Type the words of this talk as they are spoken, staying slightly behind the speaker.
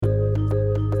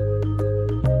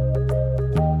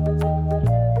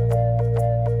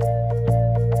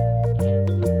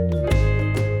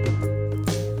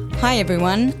Hi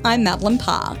everyone, I'm Madeline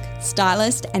Park,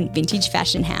 stylist and vintage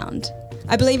fashion hound.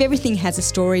 I believe everything has a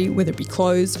story, whether it be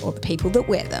clothes or the people that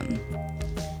wear them.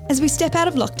 As we step out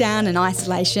of lockdown and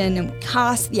isolation and we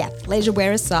cast the athleisure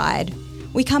wear aside,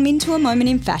 we come into a moment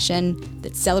in fashion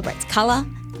that celebrates colour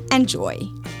and joy.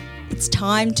 It's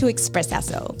time to express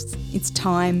ourselves. It's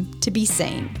time to be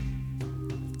seen.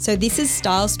 So this is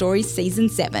Style Stories Season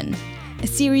 7, a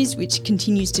series which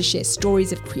continues to share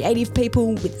stories of creative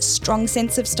people with a strong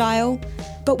sense of style,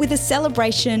 but with a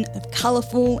celebration of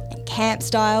colourful and camp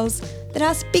styles that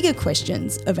ask bigger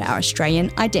questions of our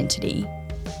Australian identity.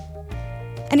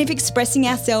 And if expressing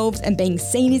ourselves and being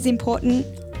seen is important,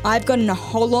 I've gotten a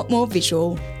whole lot more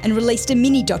visual and released a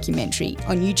mini documentary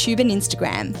on YouTube and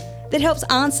Instagram that helps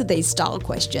answer these style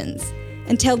questions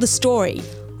and tell the story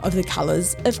of the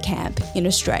colours of camp in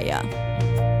Australia.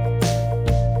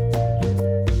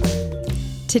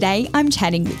 Today I'm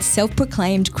chatting with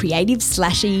self-proclaimed creative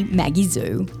slashie Maggie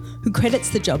Zhu, who credits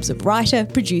the jobs of writer,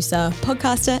 producer,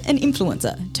 podcaster and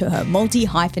influencer to her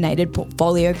multi-hyphenated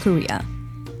portfolio career.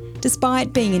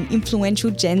 Despite being an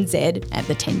influential Gen Z at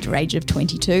the tender age of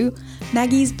 22,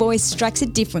 Maggie's voice strikes a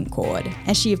different chord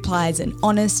as she applies an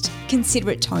honest,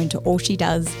 considerate tone to all she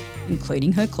does,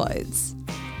 including her clothes.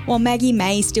 While Maggie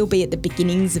may still be at the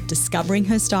beginnings of discovering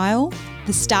her style,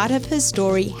 the start of her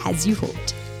story has you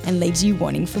hooked and leaves you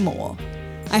wanting for more.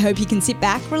 I hope you can sit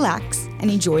back, relax, and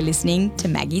enjoy listening to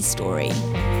Maggie's story.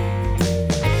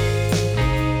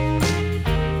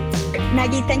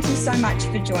 Maggie, thank you so much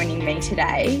for joining me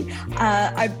today.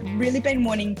 I've really been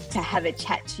wanting to have a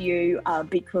chat to you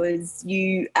because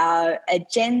you are a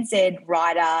Gen Z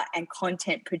writer and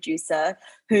content producer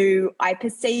who I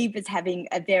perceive as having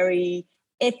a very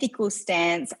ethical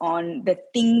stance on the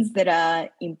things that are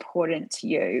important to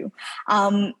you.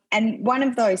 And one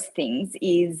of those things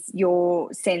is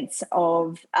your sense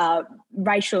of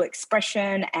racial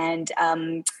expression and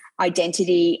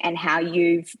identity and how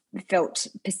you've felt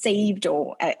perceived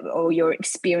or your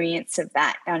experience of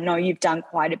that. I know you've done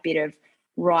quite a bit of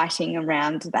writing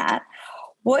around that.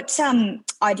 What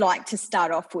I'd like to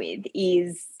start off with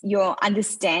is your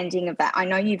understanding of that. I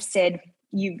know you've said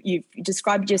you've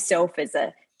described yourself as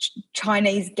a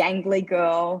Chinese gangly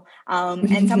girl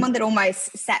and someone that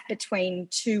almost sat between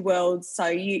two worlds. So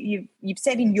you've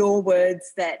said in your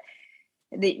words that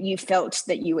you felt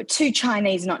that you were too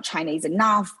Chinese, not Chinese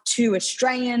enough, too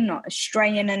Australian, not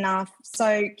Australian enough.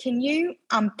 So can you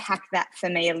unpack that for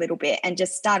me a little bit and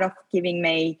just start off giving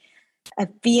me a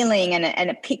feeling and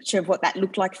a picture of what that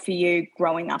looked like for you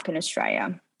growing up in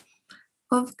Australia?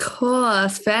 Of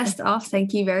course. First off,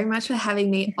 thank you very much for having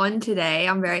me on today.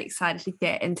 I'm very excited to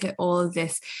get into all of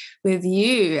this with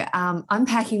you,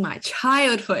 unpacking my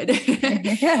childhood.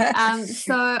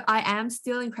 So I am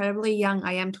still incredibly young.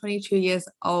 I am 22 years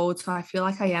old, so I feel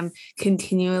like I am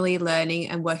continually learning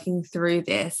and working through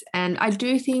this. And I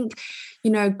do think,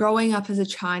 growing up as a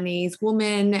Chinese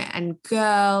woman and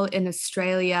girl in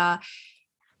Australia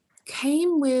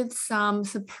came with some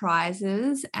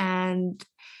surprises and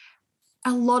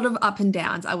a lot of up and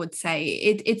downs, I would say.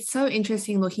 It's so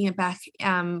interesting looking at back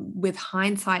with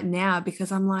hindsight now,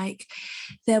 because I'm like,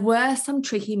 there were some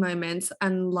tricky moments,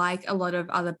 and like a lot of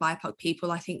other BIPOC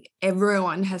people, I think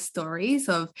everyone has stories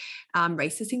of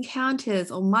racist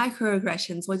encounters or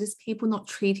microaggressions or just people not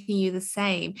treating you the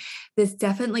same. There's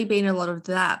definitely been a lot of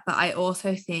that, but I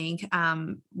also think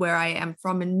where I am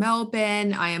from in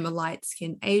Melbourne, I am a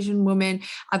light-skinned Asian woman.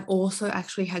 I've also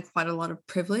actually had quite a lot of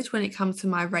privilege when it comes to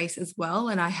my race as well.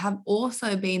 And I have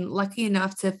also been lucky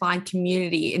enough to find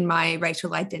community in my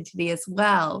racial identity as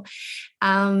well.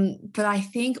 But I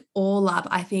think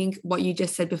what you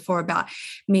just said before about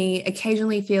me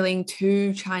occasionally feeling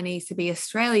too Chinese to be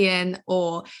Australian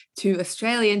or too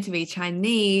Australian to be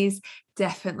Chinese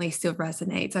definitely still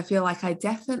resonates. I feel like I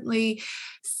definitely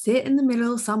sit in the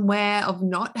middle somewhere of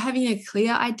not having a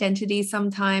clear identity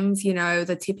sometimes,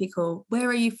 the typical "where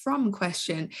are you from?"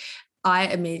 question. I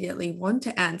immediately want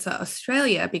to answer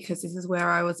Australia because this is where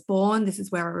I was born, this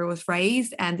is where I was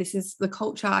raised, and this is the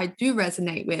culture I do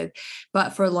resonate with.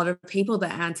 But for a lot of people,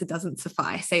 the answer doesn't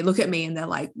suffice. They look at me and they're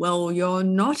like, well, you're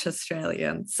not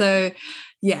Australian. So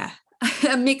yeah,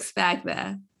 a mixed bag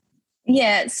there.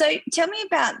 Yeah. So tell me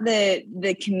about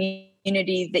the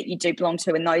community that you do belong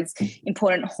to and those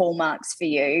important hallmarks for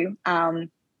you.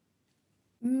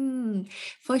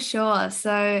 For sure.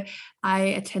 So I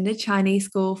attended Chinese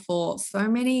school for so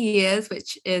many years,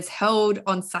 which is held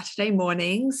on Saturday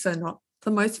mornings, so not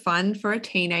the most fun for a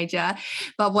teenager.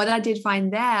 But what I did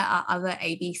find there are other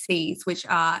ABCs, which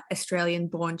are Australian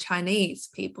born Chinese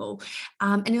people.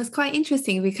 And it was quite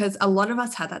interesting because a lot of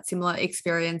us had that similar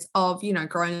experience of, you know,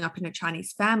 growing up in a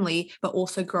Chinese family, but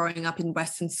also growing up in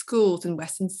Western schools and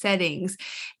Western settings.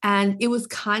 And it was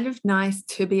kind of nice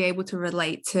to be able to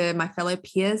relate to my fellow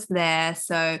peers there.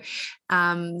 So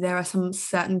there are some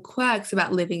certain quirks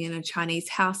about living in a Chinese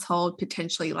household,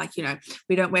 potentially like, you know,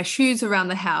 we don't wear shoes around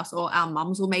the house, or our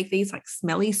mums will make these like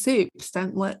smelly soups.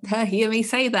 Don't let her hear me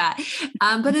say that.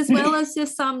 But as well as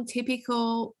just some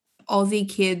typical Aussie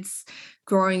kids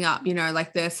growing up, you know,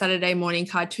 like the Saturday morning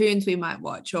cartoons we might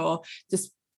watch, or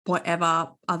just whatever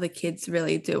other kids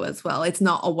really do as well. It's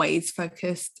not always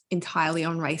focused entirely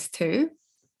on race too.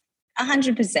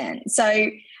 100%. So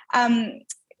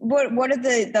what are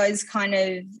those kind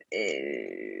of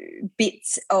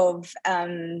bits of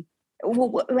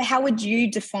how would you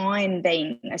define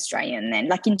being Australian then?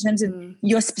 Like in terms of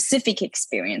your specific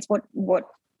experience, what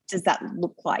does that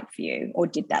look like for you, or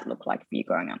did that look like for you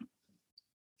growing up?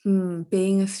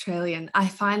 Being Australian, I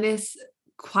find this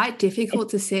quite difficult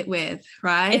to sit with,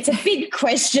 right? It's a big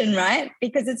question, right?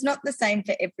 Because it's not the same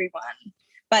for everyone.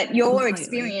 But your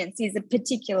experience is a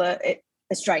particular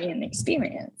Australian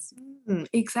experience.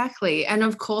 Exactly. And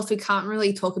of course, we can't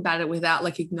really talk about it without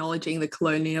like acknowledging the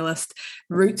colonialist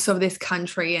roots of this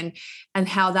country and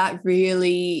how that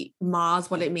really mars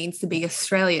what it means to be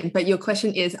Australian. But your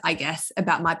question is, I guess,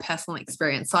 about my personal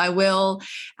experience. So I will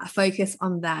focus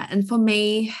on that. And for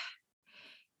me,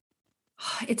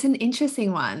 it's an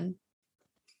interesting one.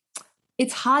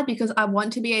 It's hard because I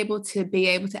want to be able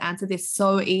to answer this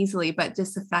so easily, but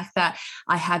just the fact that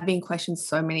I have been questioned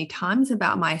so many times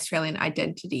about my Australian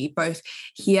identity, both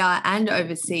here and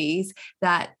overseas,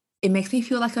 that it makes me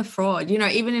feel like a fraud. You know,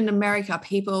 even in America,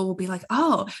 people will be like,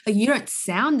 oh, like you don't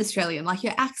sound Australian, like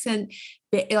your accent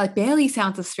like barely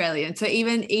sounds Australian. So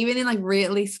even in like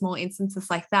really small instances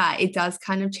like that, it does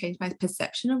kind of change my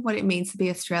perception of what it means to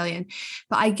be Australian.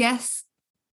 But I guess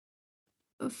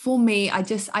for me, I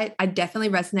definitely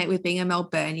resonate with being a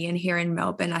Melburnian here in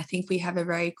Melbourne. I think we have a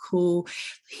very cool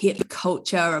hip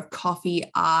culture of coffee,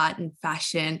 art and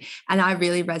fashion. And I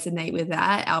really resonate with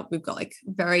that. We've got like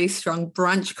very strong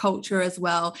brunch culture as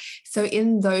well. So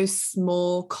in those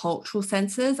small cultural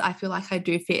senses, I feel like I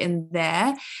do fit in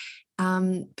there.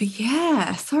 But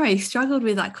yeah, sorry, struggled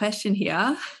with that question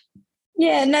here.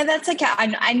 Yeah, no, that's okay.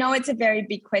 I know it's a very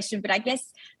big question, but I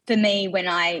guess for me, when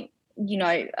I'm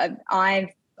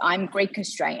Greek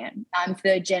Australian. I'm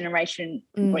third generation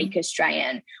Greek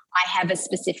Australian. I have a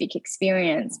specific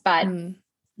experience, but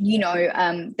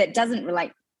that doesn't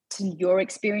relate to your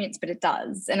experience, but it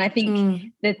does. And I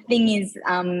think the thing is,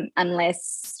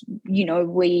 unless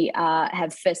we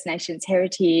have First Nations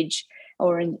heritage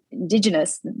or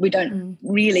Indigenous, we don't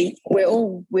really.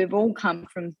 We've all come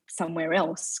from somewhere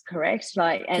else, correct?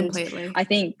 Like, and completely. I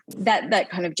think that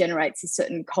kind of generates a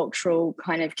certain cultural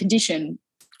kind of condition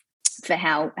for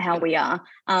how we are.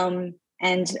 And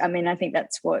I mean, I think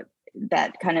that's what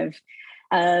that kind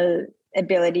of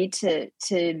ability to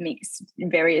mix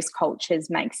various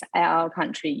cultures makes our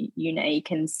country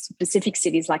unique, and specific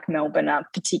cities like Melbourne are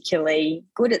particularly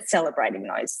good at celebrating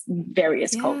those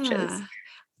various cultures.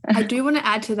 I do want to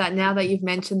add to that now that you've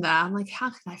mentioned that. I'm like,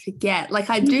 how can I forget? Like,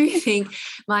 I do think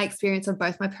my experience of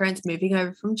both my parents moving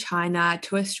over from China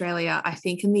to Australia, I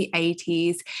think in the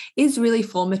 80s, is really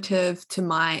formative to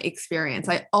my experience.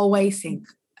 I always think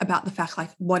about the fact,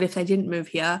 like, what if they didn't move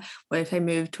here? What if they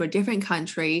moved to a different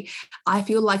country? I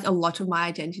feel like a lot of my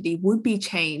identity would be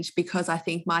changed because I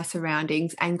think my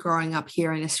surroundings and growing up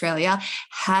here in Australia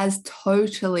has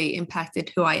totally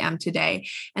impacted who I am today.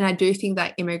 And I do think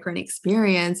that immigrant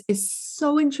experience is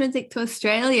so intrinsic to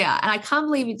Australia. And I can't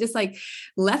believe it just like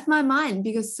left my mind,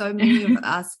 because so many of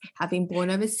us have been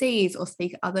born overseas or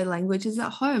speak other languages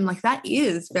at home. Like, that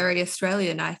is very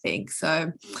Australian, I think.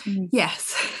 So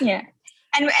yes. Yeah.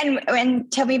 And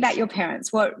tell me about your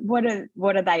parents. What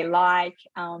are they like?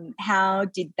 How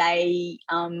did they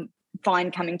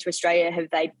find coming to Australia? Have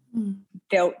they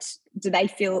do they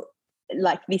feel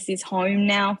like this is home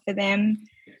now for them?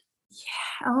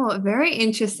 Yeah. Oh, very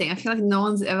interesting. I feel like no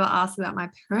one's ever asked about my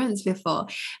parents before.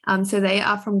 So they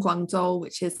are from Guangzhou,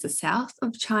 which is the south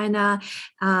of China.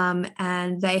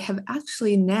 And they have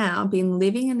actually now been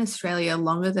living in Australia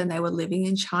longer than they were living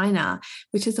in China,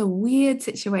 which is a weird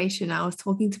situation. I was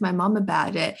talking to my mum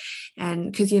about it.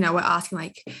 And because, we're asking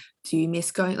like, do you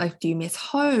miss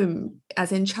home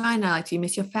as in China? Like, do you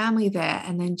miss your family there?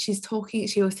 And then she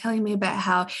was telling me about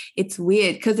how it's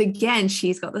weird because, again,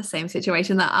 she's got the same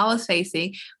situation that I was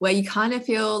facing, where you kind of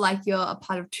feel like you're a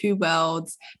part of two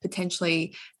worlds,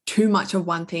 potentially too much of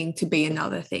one thing to be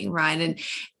another thing, right? And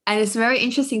it's very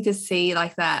interesting to see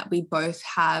like that we both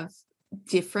have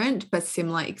different but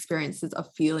similar experiences of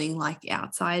feeling like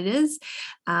outsiders.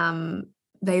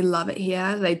 They love it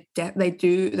here.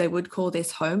 They would call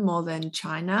this home more than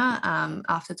China,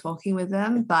 after talking with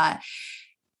them. But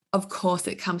of course,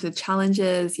 it comes with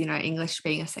challenges, English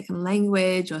being a second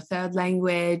language or third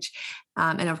language.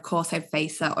 And of course, they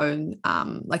face their own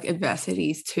like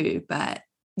adversities too. But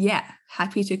yeah,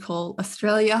 happy to call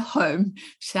Australia home.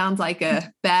 Sounds like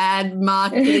a bad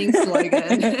marketing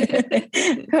slogan.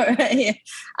 Yeah.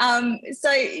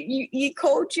 So you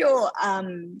called your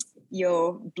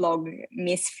blog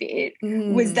Misfit.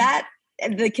 Was that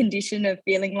the condition of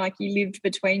feeling like you lived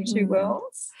between two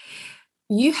worlds?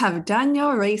 You have done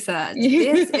your research.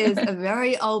 This is a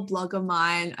very old blog of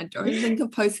mine. I don't think I've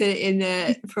posted it in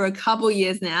it for a couple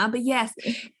years now, but yes,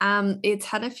 it's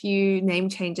had a few name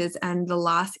changes, and the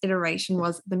last iteration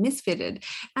was the Misfitted.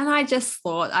 And I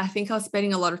think I was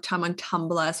spending a lot of time on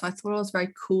Tumblr, so I thought it was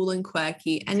very cool and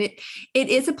quirky. And it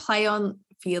is a play on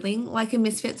feeling like a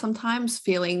misfit sometimes,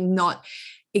 feeling not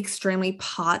extremely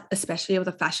part, especially of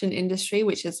the fashion industry,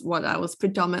 which is what I was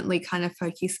predominantly kind of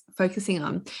focusing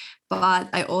on. But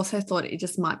I also thought it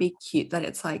just might be cute that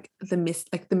it's like the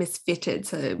misfitted.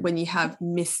 So when you have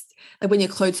when your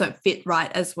clothes don't fit right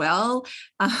as well.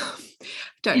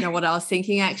 Don't know what I was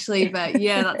thinking actually, but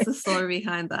yeah, that's the story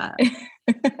behind that.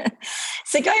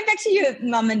 So going back to your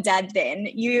mum and dad, then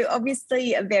you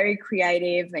obviously are very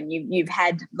creative, and you've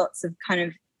had lots of kind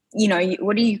of,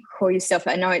 what do you call yourself?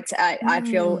 I know it's,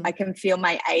 I can feel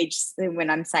my age when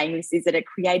I'm saying this. Is it a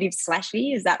creative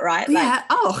slashy? Is that right? Yeah.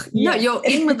 No, you're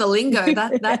in with the lingo.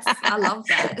 That's I love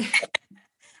that.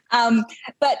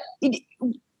 But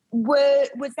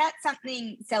was that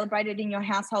something celebrated in your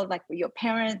household? Like, were your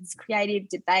parents creative?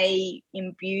 Did they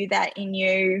imbue that in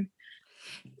you?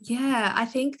 Yeah, I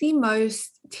think the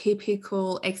most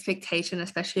typical expectation,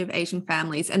 especially of Asian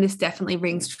families, and this definitely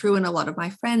rings true in a lot of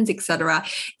my friends, etc.,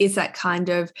 is that kind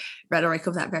of rhetoric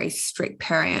of that very strict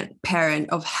parent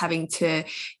of having to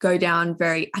go down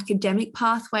very academic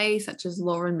pathways such as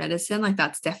law and medicine. Like,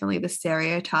 that's definitely the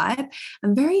stereotype.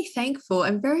 I'm very thankful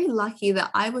and very lucky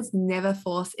that I was never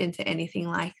forced into anything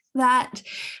like that.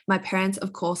 My parents,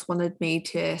 of course, wanted me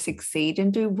to succeed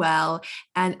and do well,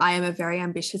 and I am a very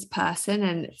ambitious person,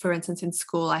 and for instance in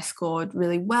school I scored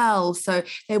really well, so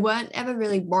they weren't ever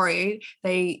really worried.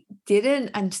 They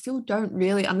didn't and still don't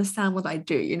really understand what I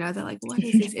do. They're like, what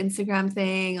is this Instagram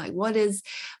thing, like what is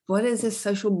this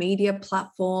social media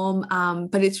platform?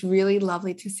 But it's really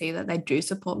lovely to see that they do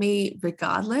support me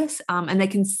regardless, and they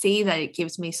can see that it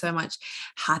gives me so much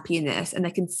happiness, and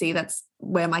they can see that's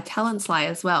where my talents lie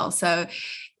as well. So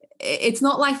it's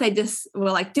not like they just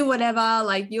were like, do whatever,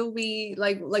 like you'll be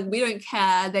like we don't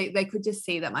care. They could just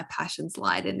see that my passions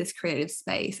lied in this creative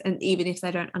space, and even if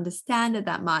they don't understand it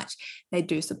that much, they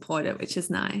do support it, which is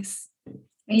nice.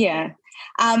 Yeah.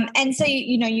 And so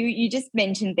you just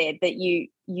mentioned there that you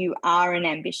are an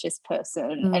ambitious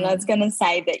person, and I was going to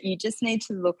say that you just need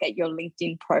to look at your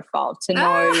LinkedIn profile to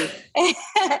know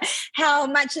how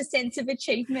much a sense of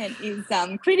achievement is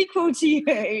critical to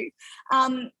you.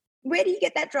 Where do you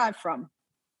get that drive from?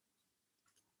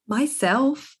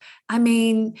 Myself. I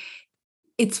mean,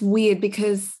 it's weird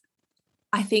because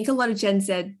I think a lot of Gen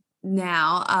Z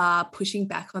now are pushing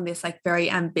back on this like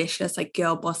very ambitious like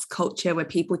girl boss culture where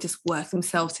people just work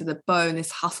themselves to the bone,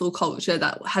 this hustle culture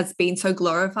that has been so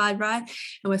glorified, right?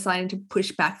 And we're starting to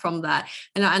push back from that.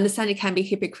 And I understand it can be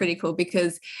hypocritical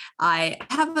because I've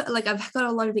got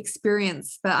a lot of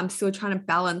experience, but I'm still trying to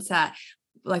balance that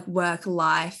like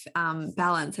work-life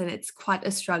balance, and it's quite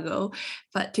a struggle.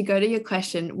 But to go to your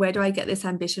question, where do I get this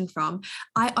ambition from?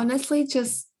 I honestly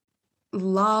just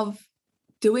love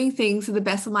doing things to the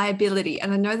best of my ability.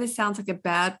 And I know this sounds like a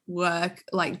bad work,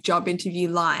 like job interview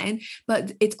line,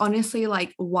 but it's honestly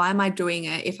like, why am I doing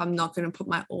it if I'm not going to put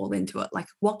my all into it? Like,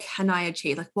 what can I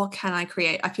achieve? Like, what can I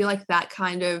create? I feel like that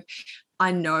kind of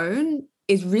unknown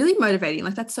is really motivating.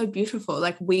 Like, that's so beautiful.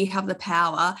 Like, we have the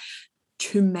power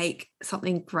to make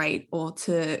something great or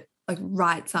to like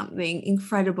write something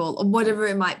incredible or whatever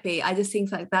it might be. I just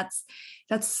think like that's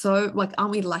so like, aren't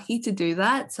we lucky to do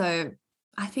that? So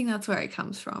I think that's where it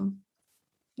comes from.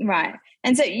 Right.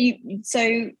 And so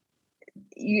you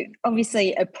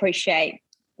obviously appreciate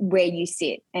where you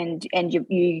sit, and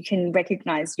you can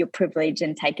recognize your privilege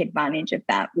and take advantage of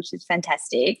that, which is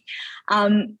fantastic.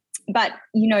 But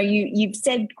you've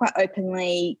said quite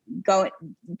openly,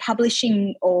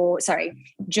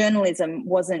 journalism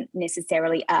wasn't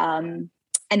necessarily an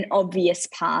obvious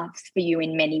path for you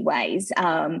in many ways.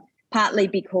 partly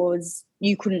because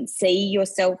you couldn't see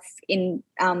yourself in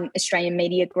Australian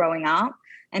media growing up,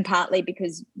 and partly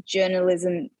because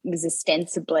journalism was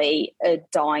ostensibly a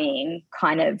dying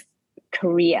kind of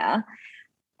career.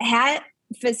 How,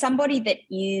 for somebody that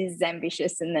is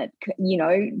ambitious and that, you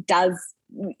know, does,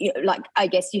 like, I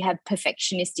guess you have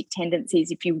perfectionistic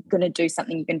tendencies. If you're going to do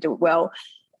something, you're going to do it well.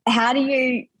 How do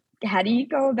you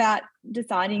go about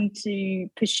deciding to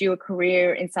pursue a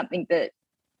career in something that,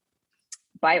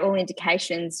 by all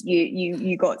indications,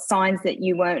 you got signs that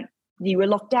you were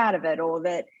locked out of it, or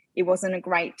that it wasn't a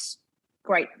great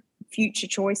future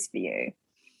choice for you?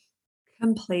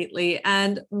 Completely.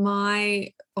 And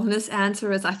my honest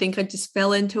answer is I think I just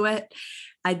fell into it.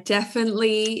 I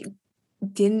definitely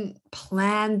didn't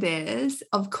plan this.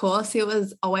 Of course, it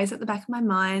was always at the back of my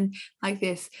mind, like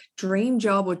this dream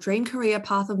job or dream career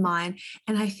path of mine.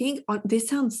 And I think this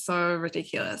sounds so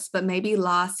ridiculous, but maybe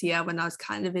last year when I was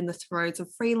kind of in the throes of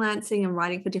freelancing and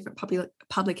writing for different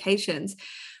publications,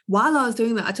 while I was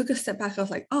doing that, I took a step back. I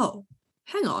was like, oh,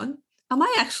 hang on, am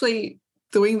I actually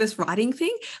doing this writing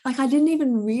thing? Like, I didn't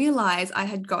even realize I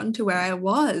had gotten to where I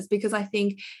was, because I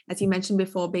think, as you mentioned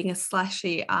before, being a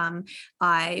slashy,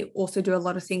 I also do a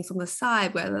lot of things on the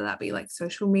side, whether that be like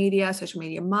social media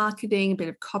marketing, a bit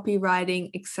of copywriting,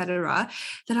 etc.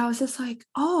 That I was just like,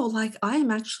 oh, like I am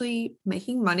actually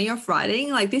making money off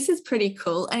writing. Like, this is pretty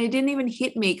cool. And it didn't even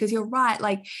hit me, because you're right,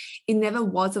 like it never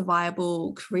was a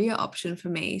viable career option for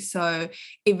me. So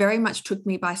it very much took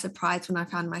me by surprise when I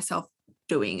found myself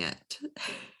doing it.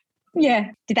 Yeah.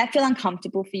 Did that feel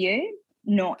uncomfortable for you?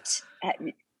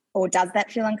 Or does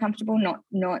that feel uncomfortable,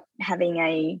 not having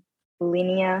a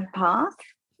linear path?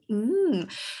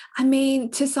 I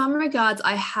mean, to some regards,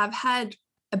 I have had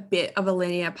a bit of a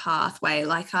linear pathway.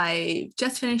 Like, I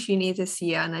just finished uni this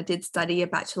year and I did study a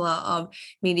Bachelor of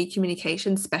Media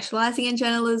Communication, specializing in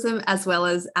journalism as well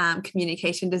as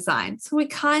communication design. So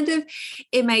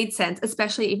it made sense,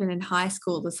 especially even in high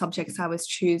school. The subjects I was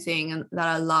choosing and that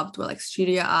I loved were like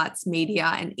studio arts, media,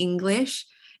 and English.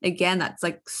 Again, that's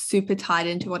like super tied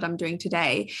into what I'm doing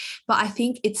today. But I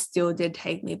think it still did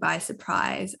take me by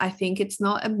surprise. I think it's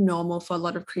not abnormal for a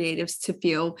lot of creatives to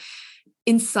feel,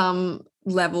 in some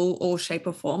level or shape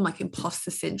or form, like imposter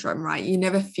syndrome, right? You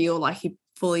never feel like you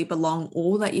fully belong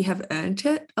or that you have earned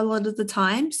it a lot of the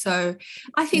time. So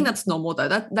I think that's normal, though.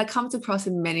 That comes across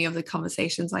in many of the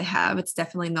conversations I have. It's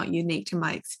definitely not unique to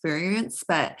my experience,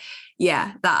 but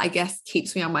yeah, that I guess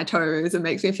keeps me on my toes and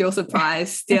makes me feel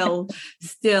surprised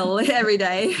still every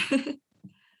day.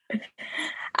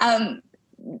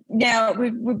 Now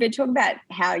we've been talking about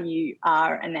how you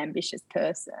are an ambitious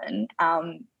person.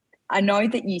 I know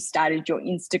that you started your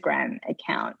Instagram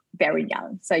account very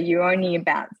young. So you're only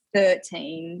about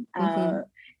 13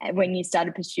 when you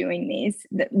started pursuing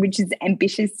this, which is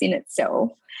ambitious in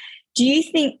itself. Do you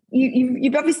think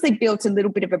you've obviously built a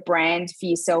little bit of a brand for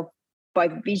yourself,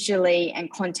 both visually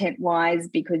and content-wise,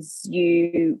 because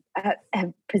you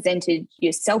have presented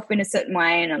yourself in a certain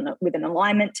way and with an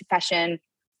alignment to fashion,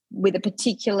 with a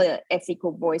particular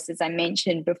ethical voice, as I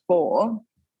mentioned before.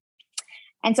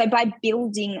 And so by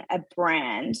building a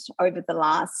brand over the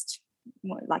last,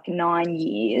 9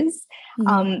 years,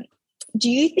 do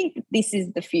you think that this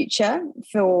is the future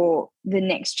for the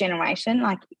next generation?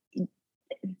 Like,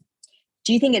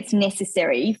 do you think it's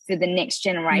necessary for the next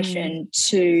generation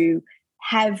to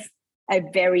have a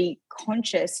very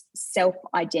conscious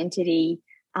self-identity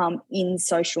in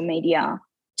social media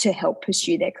to help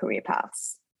pursue their career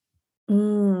paths?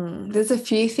 There's a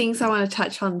few things I want to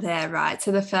touch on there, right?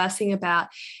 So the first thing about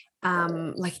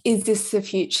is this the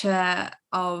future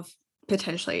of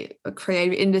potentially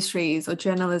creative industries or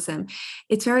journalism?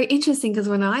 It's very interesting, because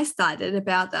when I started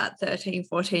about that 13,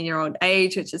 14-year-old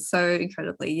age, which is so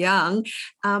incredibly young,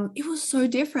 it was so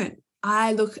different.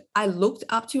 I looked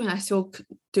up to, and I still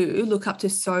do look up to,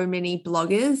 so many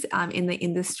bloggers in the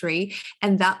industry.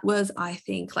 And that was, I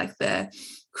think, like the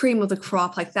cream of the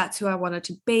crop. Like, that's who I wanted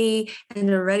to be. And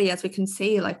already, as we can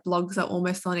see, like blogs are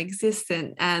almost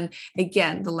non-existent. And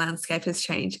again, the landscape has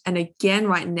changed. And again,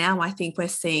 right now, I think we're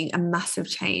seeing a massive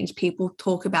change. People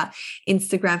talk about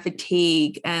Instagram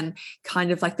fatigue and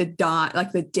kind of like the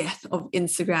death of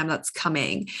Instagram that's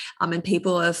coming. And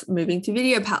people are moving to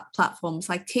video platforms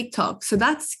like TikTok. So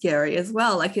that's scary as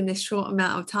well. Like, in this short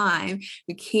amount of time,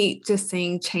 we keep just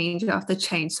seeing change after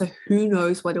change. So who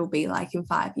knows what it'll be like in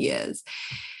 5 years.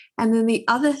 And then the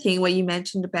other thing where you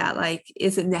mentioned about, like,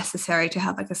 is it necessary to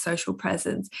have like a social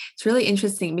presence? It's really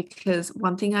interesting, because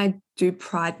one thing I do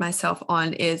pride myself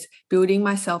on is building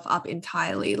myself up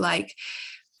entirely. Like,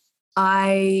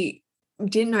 I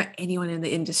didn't know anyone in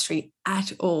the industry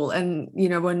at all. And, you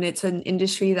know, when it's an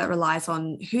industry that relies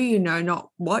on who you know, not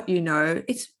what you know,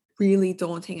 it's really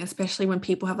daunting, especially when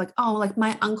people have like, oh, like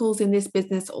my uncle's in this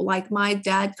business, or like my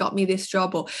dad got me this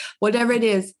job, or whatever it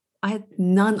is. I had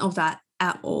none of that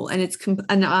at all. And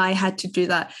and I had to do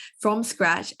that from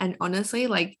scratch. And honestly,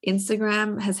 like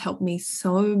Instagram has helped me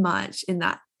so much in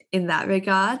that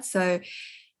regard. So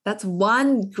that's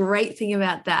one great thing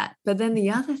about that. But then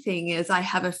the other thing is I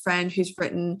have a friend who's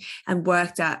written and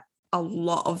worked at a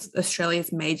lot of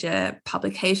Australia's major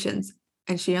publications,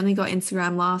 and she only got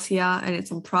Instagram last year, and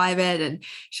it's on private and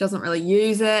she doesn't really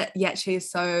use it, yet she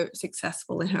is so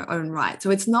successful in her own right.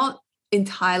 So it's not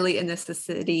entirely a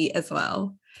necessity as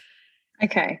well.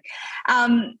 Okay.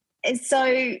 So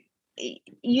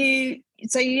you're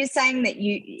saying that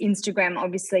Instagram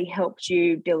obviously helped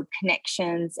you build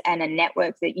connections and a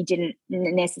network that you didn't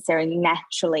necessarily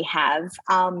naturally have,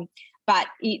 but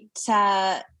it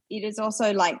has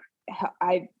also, like,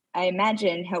 I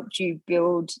imagine, helped you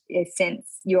build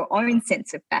your own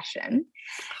sense of fashion.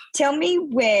 Tell me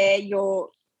where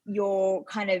your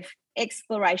kind of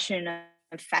exploration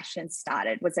of fashion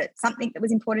started. Was it something that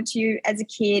was important to you as a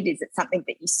kid? Is it something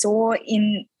that you saw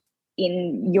in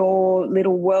your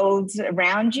little worlds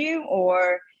around you,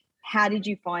 or how did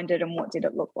you find it and what did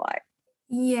it look like?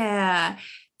 Yeah,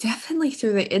 definitely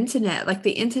through the internet. Like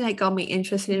the internet got me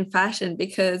interested in fashion,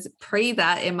 because pre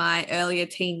that, in my earlier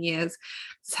teen years,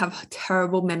 have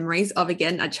terrible memories of,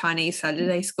 again, a Chinese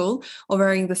Saturday school, or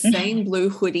wearing the same blue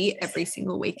hoodie every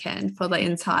single weekend for the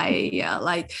entire year.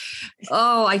 Like,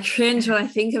 oh, I cringe when I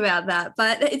think about that.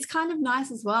 But it's kind of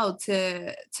nice as well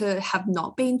to have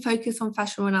not been focused on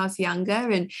fashion when I was younger.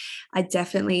 And I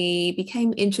definitely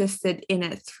became interested in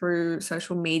it through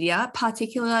social media,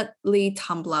 particularly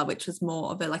Tumblr, which was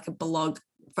more of a blog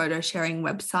photo sharing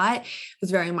website. It was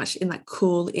very much in that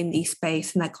cool indie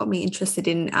space, and that got me interested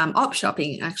in op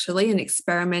shopping, actually, and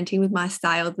experimenting with my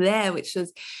style there, which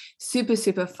was super,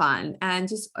 super fun. And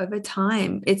just over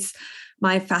time,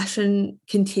 my fashion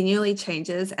continually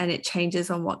changes, and it changes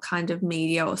on what kind of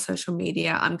media or social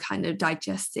media I'm kind of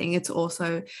digesting. It's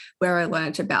also where I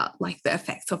learned about like the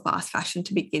effects of fast fashion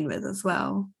to begin with as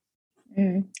well.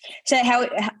 So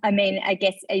I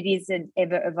guess it is an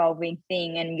ever evolving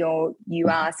thing, and you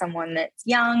are someone that's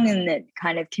young and that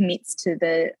kind of commits to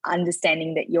the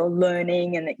understanding that you're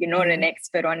learning and that you're not an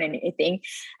expert on anything,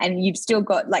 and you've still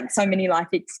got like so many life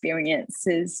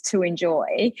experiences to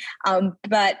enjoy.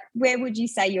 But where would you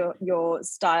say your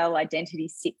style identity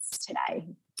sits today?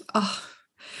 Oh,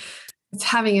 it's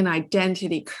having an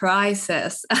identity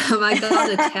crisis. I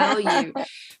gotta tell you,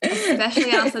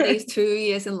 especially after these 2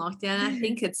 years in lockdown. I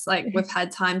think it's like we've had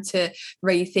time to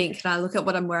rethink. And I look at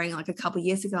what I'm wearing like a couple of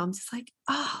years ago, I'm just like,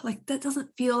 oh, like that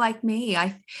doesn't feel like me.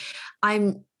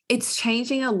 It's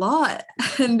changing a lot,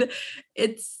 and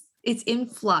it's in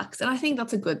flux. And I think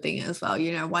that's a good thing as well.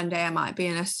 You know, one day I might be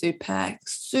in a super,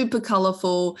 super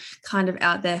colorful kind of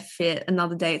out there fit.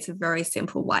 Another day it's a very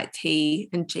simple white tee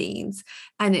and jeans,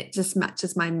 and it just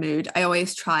matches my mood. I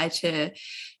always try to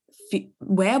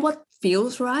wear what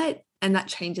feels right, and that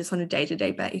changes on a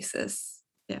day-to-day basis.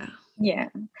 Yeah.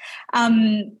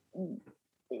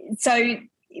 So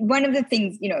one of the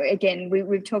things, you know, again,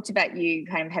 we've talked about you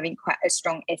kind of having quite a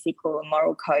strong ethical and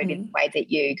moral code in the way that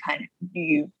you kind of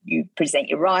you present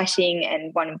your writing,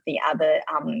 and one of the other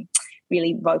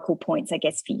really vocal points, I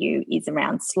guess, for you is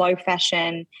around slow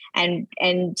fashion.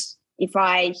 And if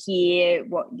I hear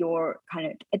what your kind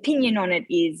of opinion on it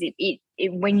is,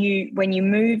 when you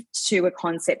moved to a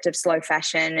concept of slow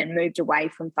fashion and moved away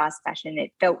from fast fashion,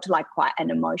 it felt like quite an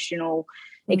emotional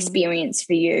experience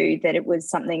for you, that it was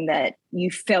something that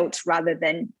you felt rather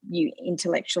than you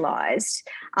intellectualized.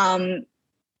 And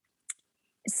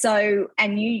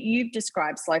you've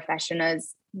described slow fashion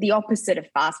as the opposite of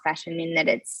fast fashion in that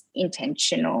it's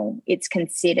intentional, it's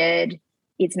considered,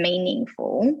 it's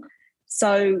meaningful.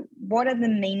 So what are the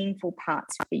meaningful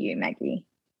parts for you, Maggie?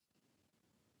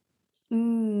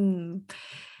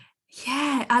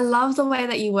 Yeah, I love the way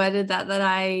that you worded that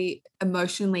I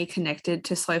emotionally connected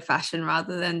to slow fashion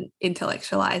rather than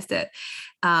intellectualized it.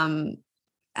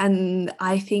 And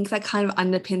I think that kind of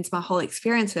underpins my whole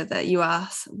experience with it. You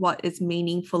asked what is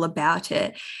meaningful about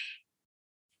it.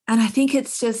 And I think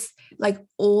it's just like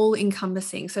all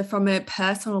encompassing. So from a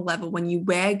personal level, when you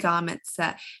wear garments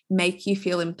that make you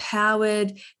feel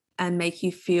empowered and make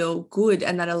you feel good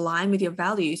and that align with your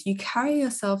values, you carry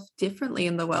yourself differently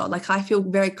in the world. Like I feel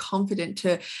very confident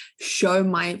to show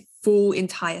my full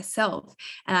entire self.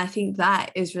 And I think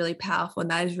that is really powerful,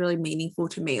 and that is really meaningful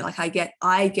to me. Like I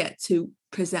get to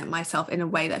present myself in a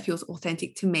way that feels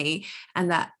authentic to me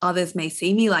and that others may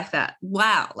see me like that.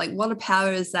 Wow, like what a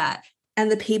power is that? And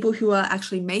the people who are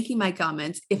actually making my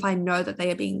garments, if I know that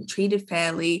they are being treated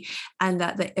fairly and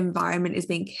that the environment is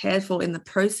being cared for in the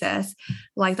process,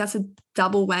 like that's a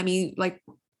double whammy, like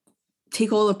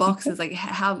tick all the boxes. Like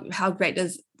how great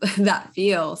does that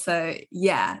feel? So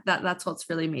yeah, that's what's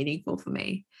really meaningful for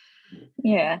me.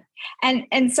 Yeah.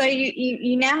 And so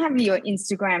you now have your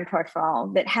Instagram profile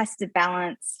that has to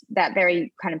balance that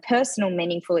very kind of personal,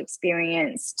 meaningful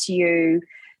experience to you,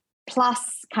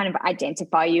 plus kind of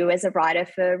identify you as a writer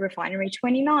for Refinery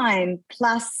 29,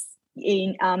 plus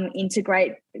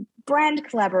integrate brand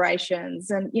collaborations.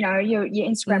 And, you know, your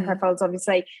Instagram profile is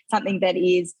obviously something that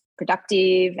is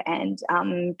productive and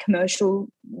commercial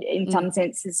in some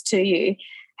senses to you.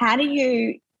 How do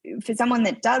you, for someone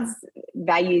that does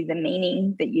value the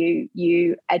meaning that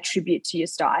you attribute to your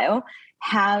style,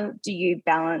 how do you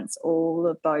balance all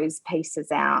of those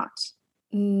pieces out?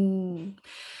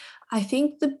 I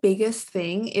think the biggest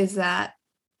thing is that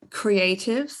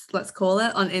creatives, let's call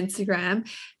it, on Instagram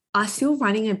are still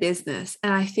running a business.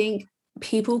 And I think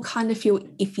people kind of feel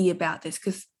iffy about this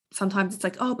because sometimes it's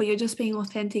like, oh, but you're just being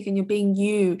authentic and you're being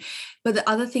you. But the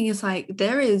other thing is like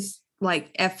there is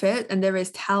like effort and there is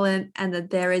talent and that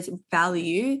there is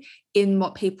value in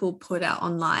what people put out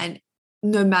online,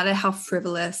 no matter how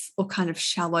frivolous or kind of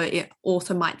shallow it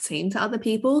also might seem to other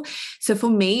people. So for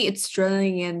me, it's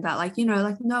drilling in that, like, you know,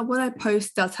 like, no, what I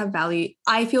post does have value.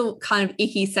 I feel kind of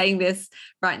icky saying this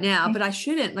right now, but I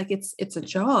shouldn't. Like, it's a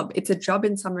job. It's a job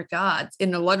in some regards,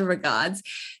 in a lot of regards.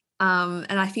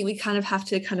 And I think we kind of have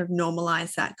to kind of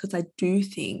normalize that, because I do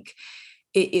think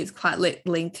it is quite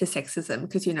linked to sexism,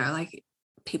 because, you know, like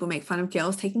people make fun of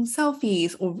girls taking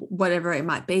selfies or whatever it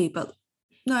might be, but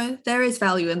no, there is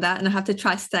value in that, and I have to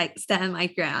try stand my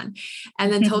ground.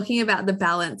 And then talking about the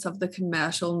balance of the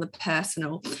commercial and the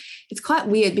personal, it's quite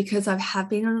weird because I have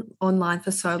been online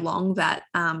for so long that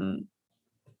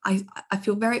I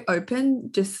feel very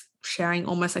open, just sharing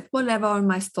almost like whatever on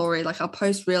my story. Like I'll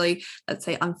post really, let's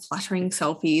say, unflattering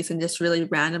selfies and just really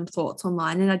random thoughts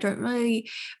online, and I don't really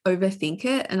overthink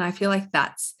it. And I feel like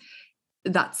that's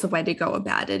the way to go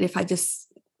about it. If I just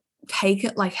take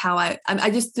it like how I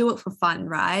just do it for fun,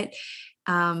 right?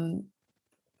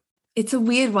 It's a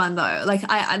weird one though. Like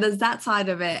I there's that side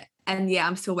of it. And yeah,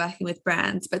 I'm still working with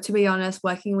brands, but to be honest,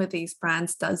 working with these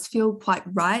brands does feel quite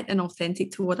right and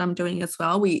authentic to what I'm doing as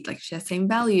well. We like share same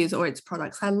values, or it's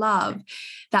products I love.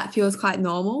 That feels quite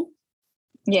normal.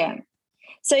 Yeah.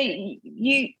 So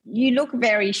you look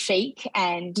very chic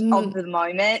and of the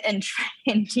moment and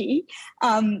trendy.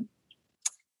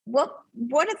 What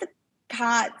are the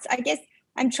parts? I guess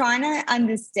I'm trying to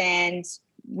understand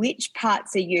which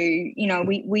parts are you. You know,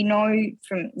 we know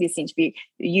from this interview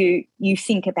you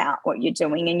think about what you're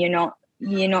doing, and you're not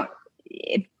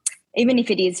even if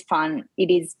it is fun,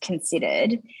 it is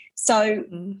considered. So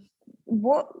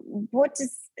what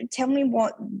does, tell me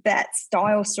what that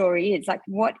style story is. Like,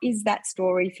 what is that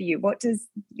story for you? What do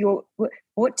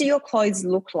your clothes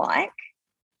look like?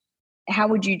 How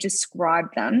would you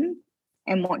describe them?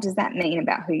 And what does that mean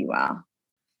about who you are?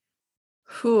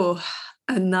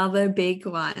 Another big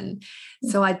one.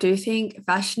 So I do think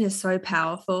fashion is so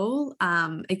powerful.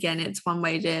 Again, it's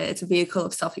it's a vehicle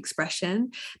of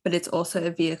self-expression, but it's also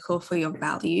a vehicle for your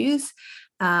values.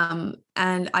 And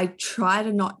I try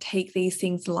to not take these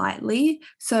things lightly.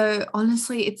 So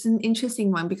honestly, it's an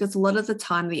interesting one, because a lot of the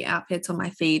time the outfits on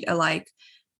my feed are like,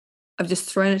 I've just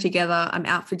thrown it together. I'm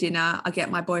out for dinner. I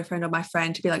get my boyfriend or my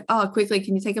friend to be like, oh, quickly,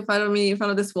 can you take a photo of me in front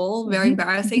of this wall? Very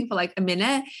embarrassing for like a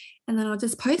minute. And then I'll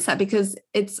just post that because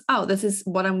it's, oh, this is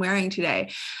what I'm wearing today.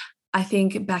 I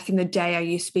think back in the day, I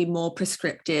used to be more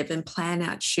prescriptive and plan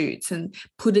out shoots and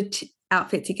put an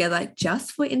outfit together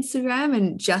just for Instagram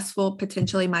and just for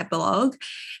potentially my blog.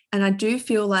 And I do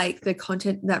feel like the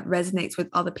content that resonates with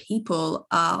other people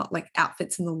are like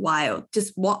outfits in the wild.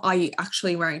 Just what are you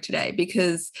actually wearing today?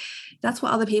 Because that's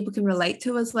what other people can relate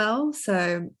to as well.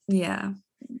 So, yeah.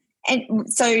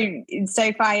 And so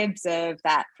if I observe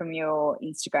that from your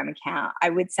Instagram account, I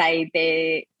would say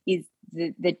there is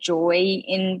the joy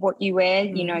in what you wear.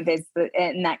 You know,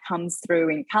 and that comes through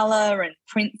in color and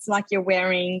prints like you're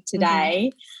wearing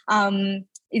today. Are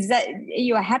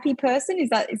you a happy person? Is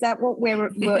that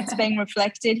what's being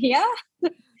reflected here?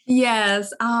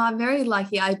 Yes, I'm very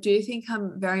lucky. I do think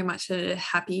I'm very much a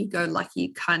happy-go-lucky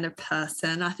kind of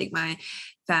person. I think my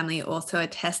family also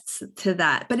attests to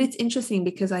that. But it's interesting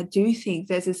because I do think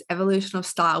there's this evolution of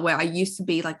style where I used to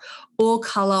be like all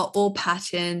color, all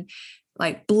pattern,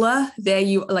 like blur,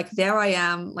 there I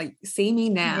am, like see me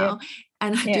now. Yeah.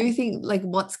 And I do think like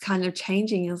what's kind of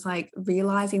changing is like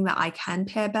realizing that I can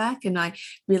pare back, and I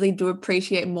really do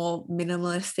appreciate more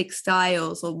minimalistic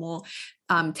styles or more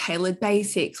tailored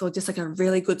basics, or just like a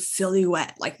really good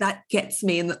silhouette. Like that gets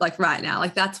me in like right now,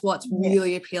 like that's what's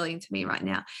really appealing to me right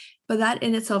now. But that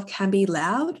in itself can be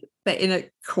loud, but in a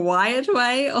quiet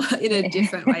way or in a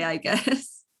different way, I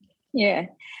guess. Yeah.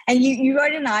 And you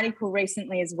wrote an article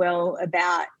recently as well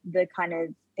about the kind of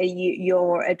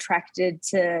you're attracted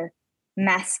to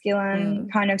masculine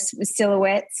kind of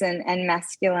silhouettes and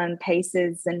masculine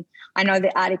pieces. And I know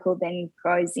the article then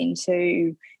goes into,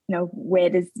 you know, where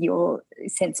does your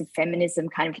sense of feminism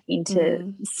kind of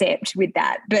intercept with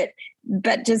that?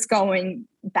 But just going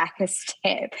back a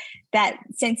step, that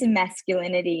sense of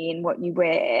masculinity in what you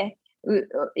wear,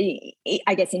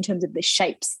 I guess in terms of the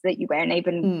shapes that you wear, and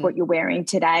even what you're wearing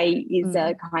today is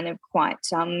a kind of quite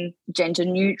gender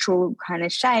neutral kind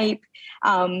of shape.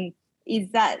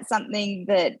 Is that something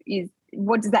that is,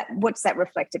 what does that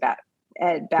reflect about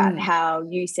how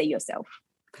you see yourself?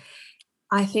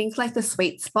 I think like the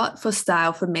sweet spot for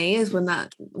style for me is when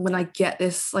I get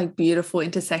this like beautiful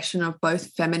intersection of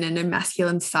both feminine and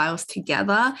masculine styles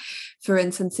together. For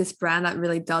instance, this brand that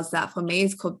really does that for me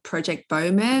is called Project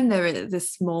Bowman. They're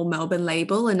this small Melbourne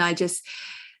label, and I just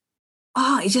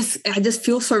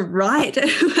feel so right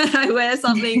when I wear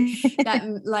something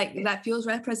that feels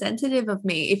representative of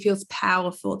me. It feels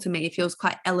powerful to me. It feels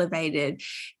quite elevated.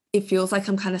 It feels like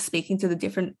I'm kind of speaking to the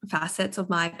different facets of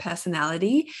my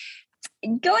personality.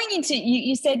 Going into,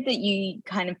 you said that you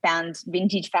kind of found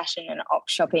vintage fashion and op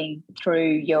shopping through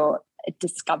your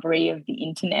discovery of the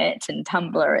internet and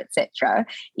Tumblr, etc.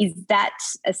 Is that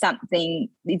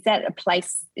a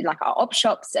place like our op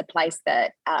shops, a place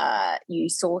that you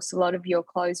source a lot of your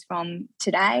clothes from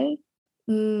today?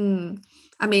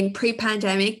 I mean,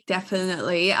 pre-pandemic,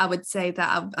 definitely. I would say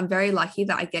that I'm very lucky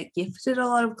that I get gifted a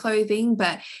lot of clothing,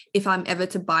 but if I'm ever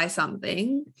to buy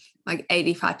something, like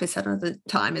 85% of the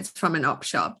time it's from an op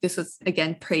shop. This was,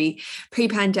 again,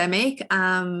 pre-pandemic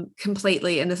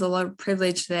completely. And there's a lot of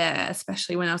privilege there,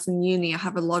 especially when I was in uni. I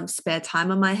have a lot of spare time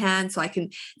on my hands, so I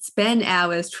can spend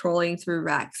hours trawling through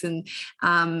racks. And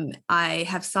I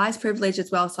have size privilege as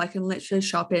well, so I can literally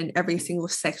shop in every single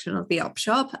section of the op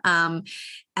shop.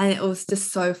 And it was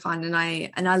just so fun, and I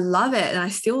love it, and I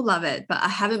still love it, but I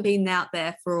haven't been out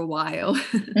there for a while.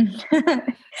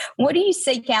 What do you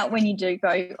seek out when you do go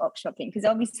op shopping? Because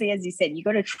obviously, as you said, you've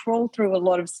got to trawl through a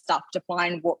lot of stuff to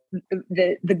find what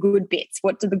the good bits.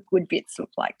 What do the good bits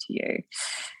look like to you?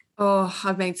 Oh,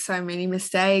 I've made so many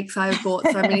mistakes. I've bought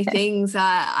so many things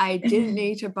that I didn't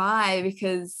need to buy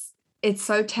because it's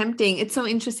so tempting. It's so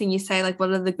interesting. You say, like,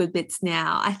 what are the good bits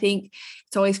now? I think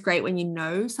it's always great when you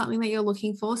know something that you're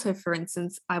looking for. So for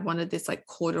instance, I wanted this like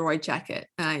corduroy jacket,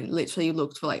 and I literally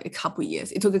looked for like a couple of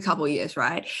years. It took a couple of years,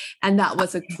 right? And that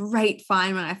was a great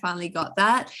find when I finally got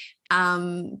that.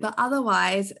 But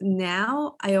otherwise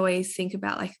now I always think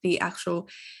about like the actual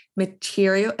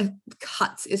material.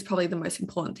 Cuts is probably the most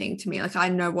important thing to me. Like I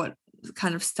know what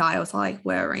kind of styles I like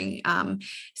wearing.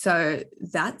 So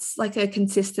that's like a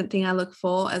consistent thing I look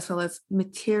for, as well as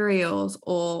materials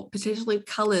or potentially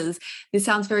colors. This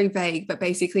sounds very vague, but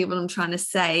basically what I'm trying to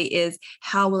say is,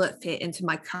 how will it fit into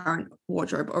my current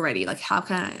wardrobe already? Like how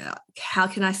can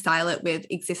I style it with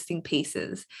existing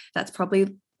pieces?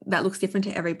 That looks different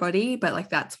to everybody, but like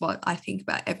that's what I think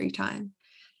about every time.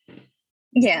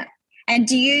 Yeah. And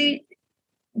do you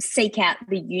seek out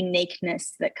the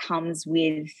uniqueness that comes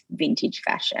with vintage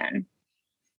fashion?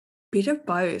 Bit of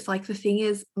both. Like the thing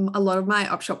is, a lot of my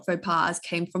op shop faux pas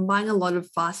came from buying a lot of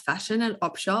fast fashion at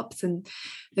op shops, and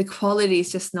the quality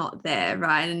is just not there,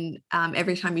 right? And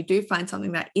every time you do find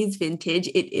something that is vintage,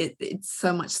 it's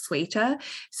so much sweeter.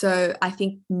 So I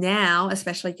think now,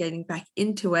 especially getting back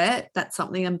into it, that's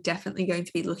something I'm definitely going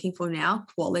to be looking for now.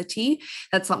 Quality.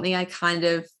 That's something I kind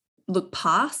of look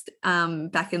past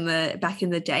back in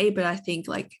the day, but I think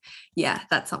like, yeah,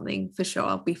 that's something for sure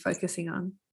I'll be focusing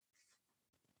on.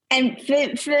 And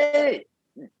for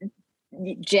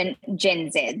Gen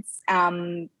Zs,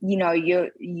 you know,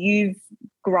 you've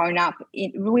grown up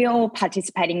we're all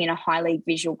participating in a highly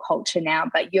visual culture now,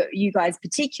 but you guys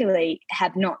particularly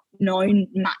have not known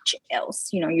much else.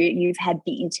 You know, you've had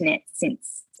the internet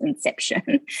since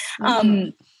inception.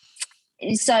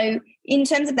 So in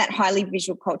terms of that highly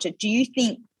visual culture, do you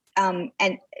think and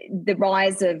the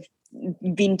rise of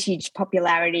vintage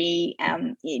popularity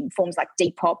in forms like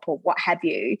Depop or what have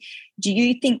you, do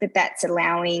you think that that's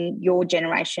allowing your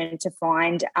generation to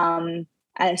find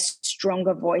a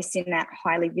stronger voice in that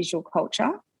highly visual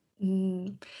culture?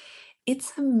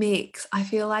 It's a mix. I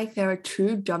feel like there are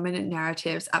two dominant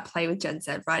narratives at play with Gen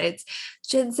Z, right? It's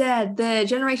Gen Z, the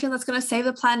generation that's going to save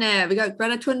the planet. We got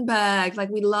Greta Thunberg. Like,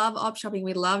 we love op shopping.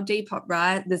 We love Depop,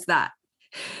 right? There's that.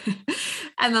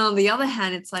 And then on the other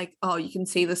hand, it's like, oh, you can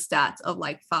see the stats of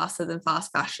like faster than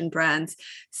fast fashion brands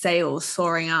sales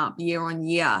soaring up year on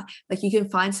year. Like, you can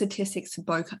find statistics to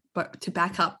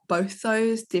back up both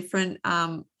those different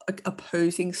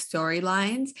opposing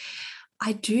storylines.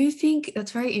 I do think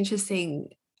that's very interesting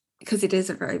because it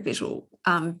is a very visual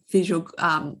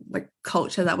like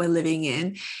culture that we're living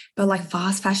in, but like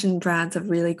fast fashion brands are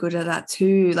really good at that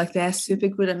too. Like, they're super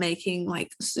good at making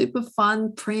like super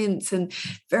fun prints and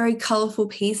very colorful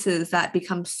pieces that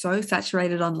become so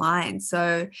saturated online.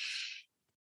 So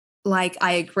like,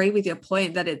 I agree with your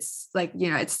point that it's like, you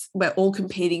know, it's, we're all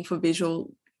competing for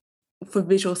visual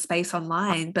space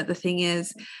online, but the thing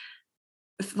is,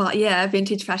 yeah,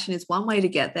 vintage fashion is one way to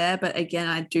get there, but again,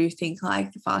 I do think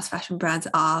like the fast fashion brands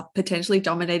are potentially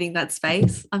dominating that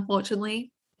space,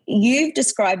 unfortunately. You've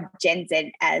described Gen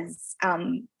Z as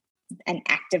an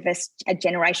activist, a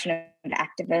generation of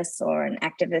activists, or an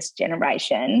activist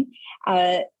generation,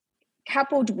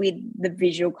 coupled with the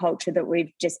visual culture that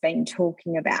we've just been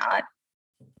talking about.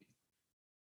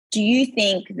 Do you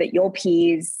think that your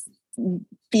peers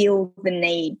feel the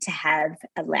need to have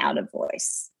a louder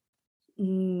voice?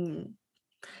 Oh,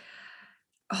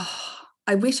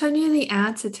 I wish I knew the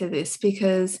answer to this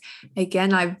because,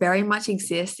 again, I very much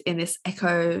exist in this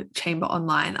echo chamber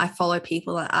online. I follow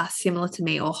people that are similar to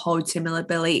me or hold similar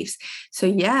beliefs. So,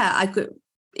 yeah, I could,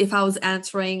 if I was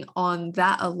answering on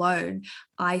that alone,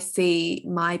 I see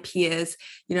my peers,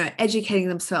 you know, educating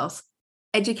themselves,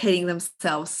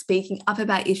 speaking up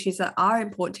about issues that are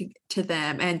important to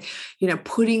them, and, you know,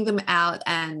 putting them out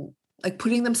and like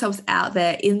putting themselves out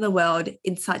there in the world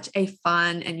in such a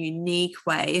fun and unique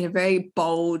way, in a very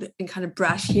bold and kind of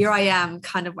brash, here I am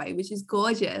kind of way, which is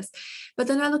gorgeous. But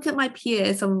then I look at my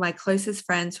peers, some of my closest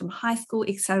friends from high school,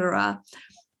 etc.,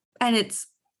 and it's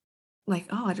like,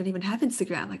 oh, I don't even have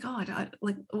Instagram. Like, oh,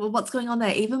 like, well, what's going on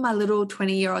there? Even my little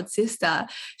 20-year-old sister,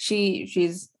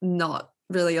 she's not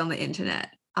really on the internet.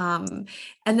 And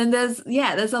then there's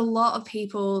a lot of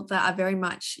people that are very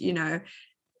much, you know,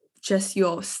 just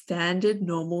your standard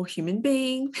normal human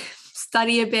being,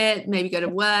 study a bit, maybe go to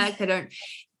work. They don't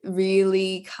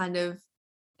really kind of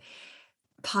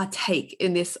partake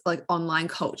in this like online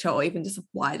culture or even just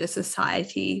wider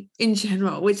society in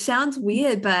general, which sounds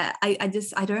weird, but I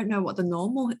don't know what the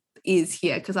normal is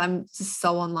here because I'm just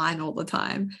so online all the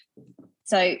time.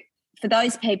 So for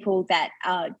those people that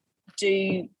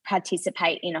do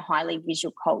participate in a highly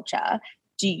visual culture,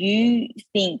 do you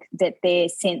think that their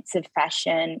sense of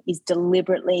fashion is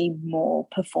deliberately more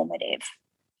performative?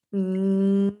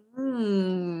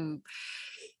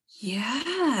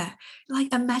 Yeah.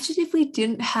 Like, imagine if we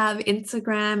didn't have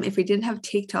Instagram, if we didn't have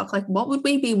TikTok, like what would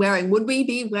we be wearing? Would we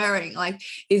be wearing like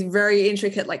these very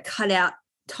intricate, like cut out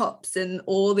tops and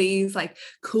all these like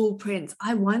cool prints?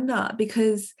 I wonder,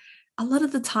 because a lot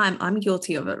of the time I'm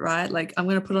guilty of it, right? Like, I'm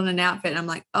going to put on an outfit and I'm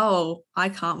like, oh, I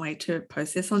can't wait to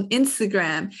post this on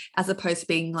Instagram, as opposed to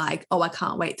being like, oh, I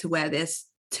can't wait to wear this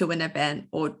to an event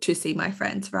or to see my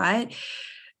friends, right?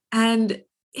 And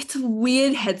it's a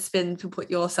weird headspin to put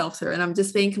yourself through. And I'm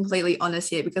just being completely honest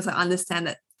here because I understand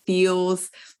that feels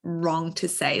wrong to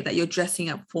say that you're dressing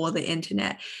up for the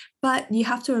internet. But you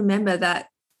have to remember that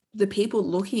the people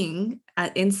looking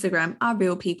at Instagram are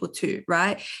real people too,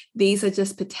 right? These are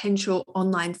just potential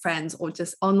online friends or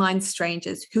just online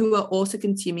strangers who are also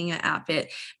consuming your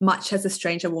outfit, much as a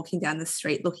stranger walking down the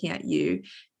street looking at you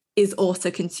is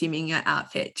also consuming your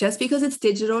outfit. Just because it's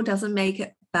digital doesn't make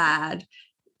it bad.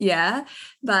 Yeah,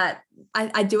 but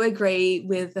I do agree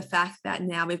with the fact that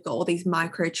now we've got all these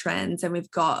micro trends and we've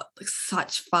got like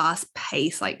such fast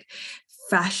pace, like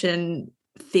fashion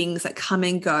things that come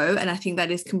and go. And I think that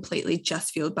is completely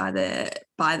just fueled by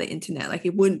the internet. Like,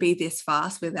 it wouldn't be this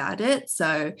fast without it.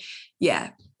 So yeah,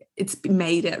 it's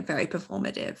made it very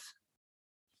performative.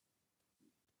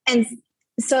 And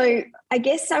so I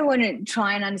guess I want to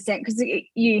try and understand, because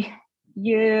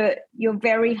you're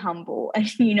very humble,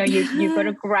 and you know you've got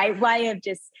a great way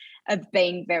of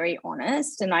being very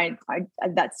honest, and I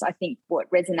that's I think what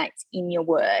resonates in your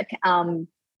work.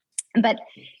 But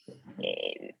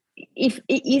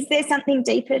is there something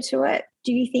deeper to it?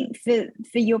 Do you think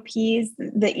for your peers,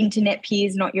 the internet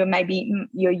peers, not your maybe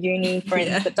your uni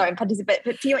friends that don't participate,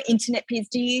 but for your internet peers,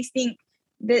 do you think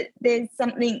that there's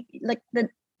something like that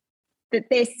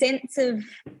their sense of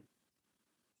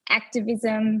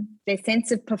activism, their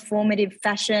sense of performative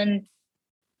fashion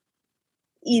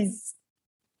is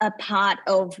a part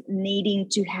of needing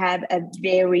to have a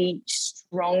very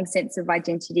strong sense of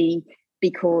identity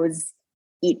because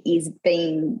it is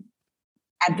being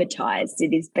advertised,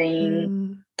 it is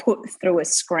being put through a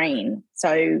screen.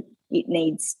 So it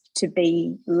needs to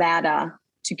be louder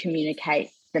to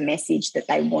communicate the message that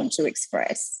they want to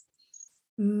express.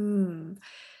 There's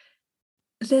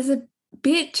a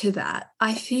bit to that.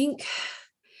 I think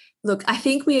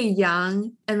we are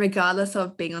young, and regardless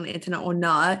of being on the internet or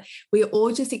not, we're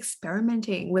all just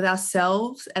experimenting with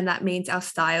ourselves, and that means our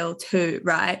style too,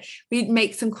 right? We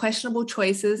make some questionable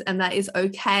choices, and that is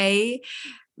okay.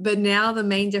 But now the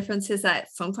main difference is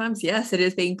that sometimes, yes, it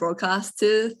is being broadcast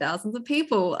to thousands of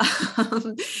people.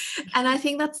 And I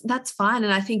think that's fine.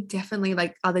 And I think definitely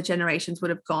like other generations would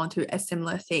have gone through a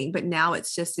similar thing, but now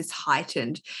it's just this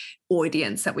heightened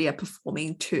audience that we are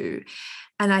performing to.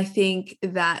 And I think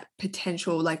that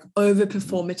potential like over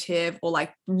performative or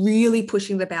like really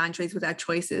pushing the boundaries with our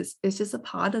choices is just a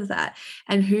part of that.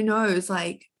 And who knows,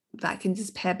 like, that can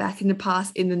just pair back in the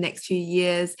past in the next few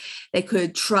years. They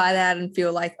could try that and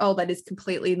feel like, oh, that is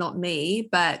completely not me.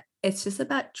 But it's just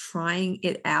about trying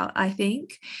it out, I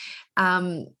think.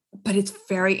 But it's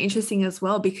very interesting as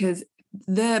well, because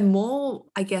the more,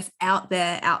 I guess, out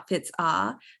there outfits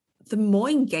are, the more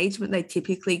engagement they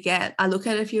typically get. I look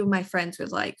at a few of my friends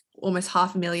with like almost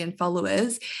 500,000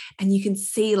 followers, and you can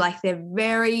see like they're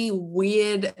very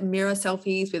weird mirror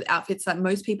selfies with outfits that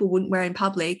most people wouldn't wear in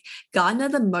public garner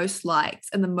the most likes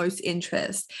and the most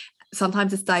interest.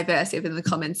 Sometimes it's divisive in the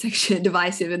comment section,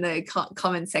 divisive in the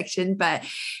comment section, but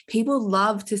people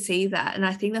love to see that. And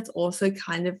I think that's also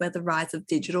kind of where the rise of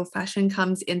digital fashion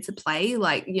comes into play.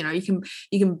 Like, you know, you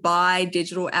can buy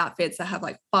digital outfits that have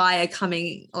like fire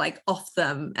coming like off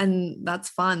them, and that's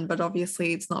fun, but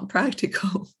obviously it's not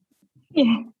practical.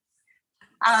 Yeah.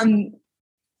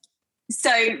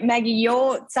 So Maggie,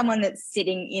 you're someone that's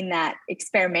sitting in that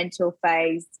experimental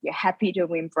phase. You're happy to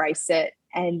embrace it.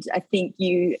 And I think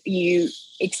you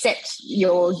accept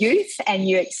your youth, and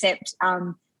you accept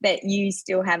that you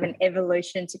still have an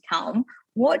evolution to come.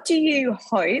 What do you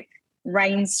hope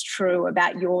reigns true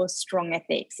about your strong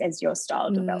ethics as your style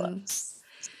develops?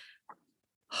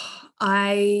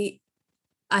 I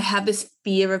have this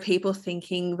fear of people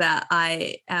thinking that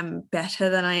I am better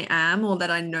than I am, or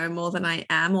that I know more than I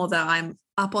am, or that I'm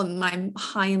up on my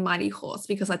high and mighty horse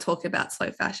because I talk about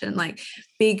slow fashion. Like,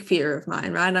 big fear of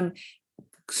mine, right? I'm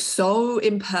so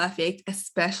imperfect,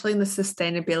 especially in the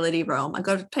sustainability realm. I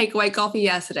got to take away coffee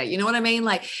yesterday. You know what I mean?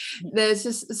 Like, there's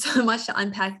just so much to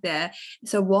unpack there.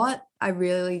 So what I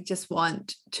really just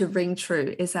want to ring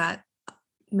true is that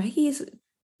Maggie is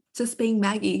just being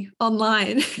Maggie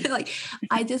online. Like,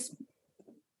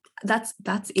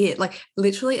 that's it. Like,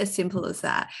 literally as simple as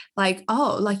that. Like,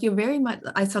 oh, like, you're very much,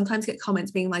 I sometimes get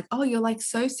comments being like, oh, you're like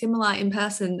so similar in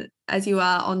person as you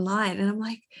are online. And I'm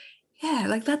like, yeah,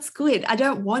 like, that's good. I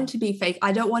don't want to be fake.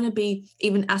 I don't want to be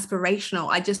even aspirational.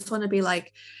 I just want to be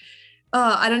like,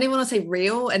 I don't even want to say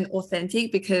real and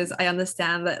authentic, because I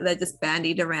understand that they're just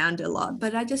bandied around a lot.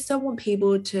 But I just don't want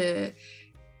people to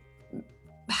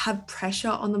have pressure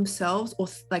on themselves or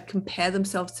like compare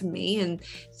themselves to me and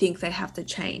think they have to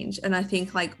change. And I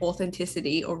think like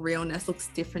authenticity or realness looks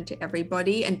different to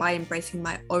everybody. And by embracing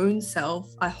my own self,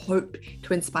 I hope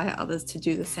to inspire others to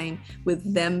do the same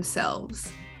with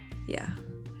themselves. Yeah.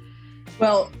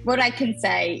 Well, what I can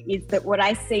say is that what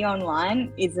I see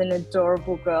online is an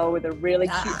adorable girl with a really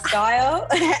cute style,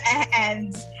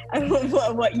 and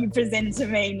what you present to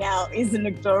me now is an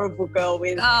adorable girl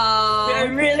with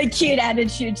a really cute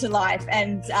attitude to life.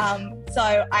 And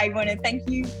so I want to thank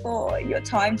you for your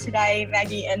time today,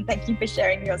 Maggie, and thank you for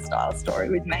sharing your style story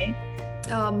with me.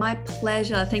 Oh, my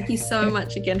pleasure. Thank you so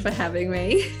much again for having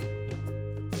me.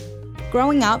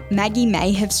 Growing up, Maggie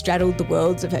may have straddled the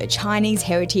worlds of her Chinese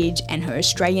heritage and her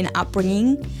Australian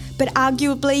upbringing, but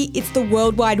arguably it's the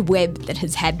World Wide Web that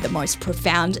has had the most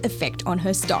profound effect on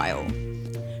her style.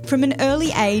 From an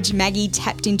early age, Maggie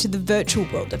tapped into the virtual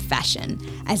world of fashion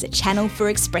as a channel for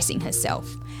expressing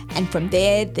herself, and from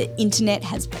there, the internet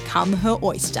has become her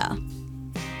oyster.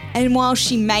 And while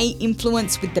she may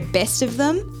influence with the best of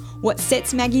them, what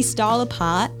sets Maggie's style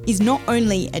apart is not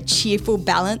only a cheerful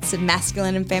balance of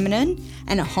masculine and feminine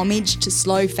and a homage to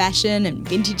slow fashion and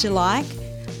vintage alike,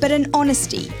 but an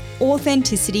honesty,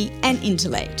 authenticity and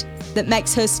intellect that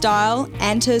makes her style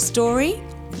and her story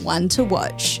one to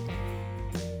watch.